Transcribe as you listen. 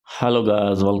Hello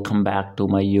guys, welcome back to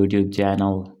my YouTube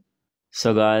channel.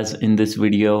 So guys, in this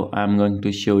video I'm going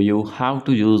to show you how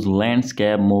to use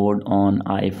landscape mode on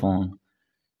iPhone.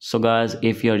 So guys,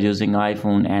 if you are using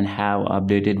iPhone and have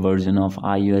updated version of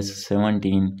iOS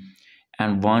 17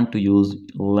 and want to use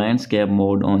landscape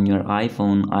mode on your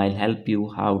iPhone, I'll help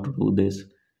you how to do this.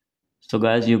 So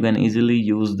guys, you can easily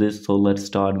use this, so let's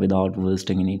start without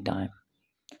wasting any time.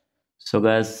 So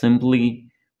guys,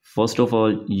 simply first of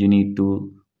all you need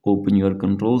to open your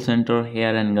control center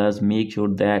here, and guys make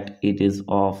sure that it is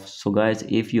off. So guys,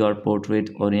 if your portrait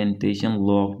orientation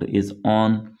locked is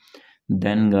on,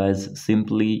 then guys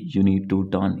simply you need to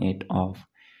turn it off.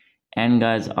 And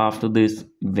guys, after this,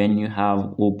 when you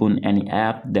have opened any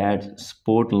app that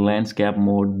support landscape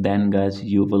mode, then guys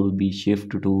you will be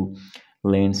shifted to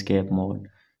landscape mode.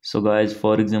 So guys,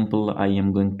 for example, I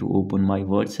am going to open my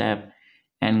WhatsApp,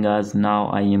 and guys now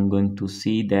I am going to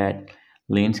see that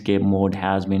landscape mode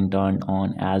has been turned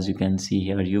on. As you can see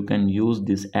here, you can use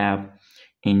this app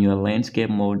in your landscape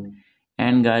mode.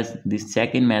 And guys, the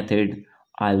second method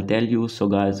I'll tell you. So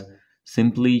guys,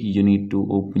 simply you need to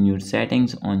open your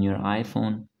settings on your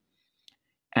iPhone,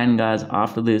 and guys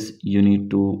after this you need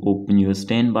to open your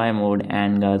standby mode,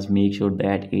 and guys make sure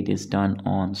that it is turned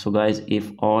on. So guys,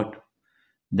 if off,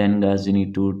 then guys you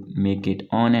need to make it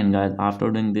on, and guys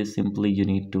after doing this simply you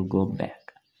need to go back.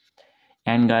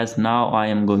 And guys now I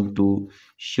am going to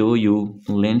show you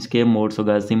landscape mode. So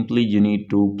guys, simply you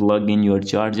need to plug in your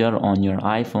charger on your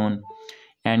iPhone,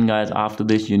 and guys after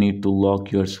this you need to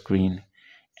lock your screen,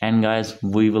 and guys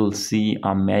we will see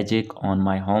a magic on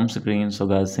my home screen. So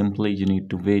guys, simply you need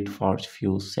to wait for a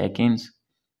few seconds.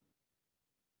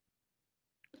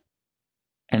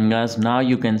 And guys now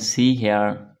you can see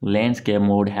here landscape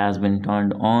mode has been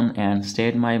turned on, and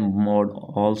standby mode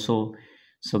also.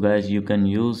 So guys, you can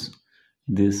use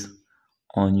this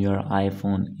on your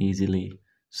iPhone easily.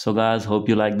 So guys, hope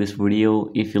you like this video.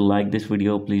 If you like this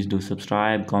video, please do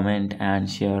subscribe, comment and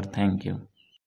share. Thank you.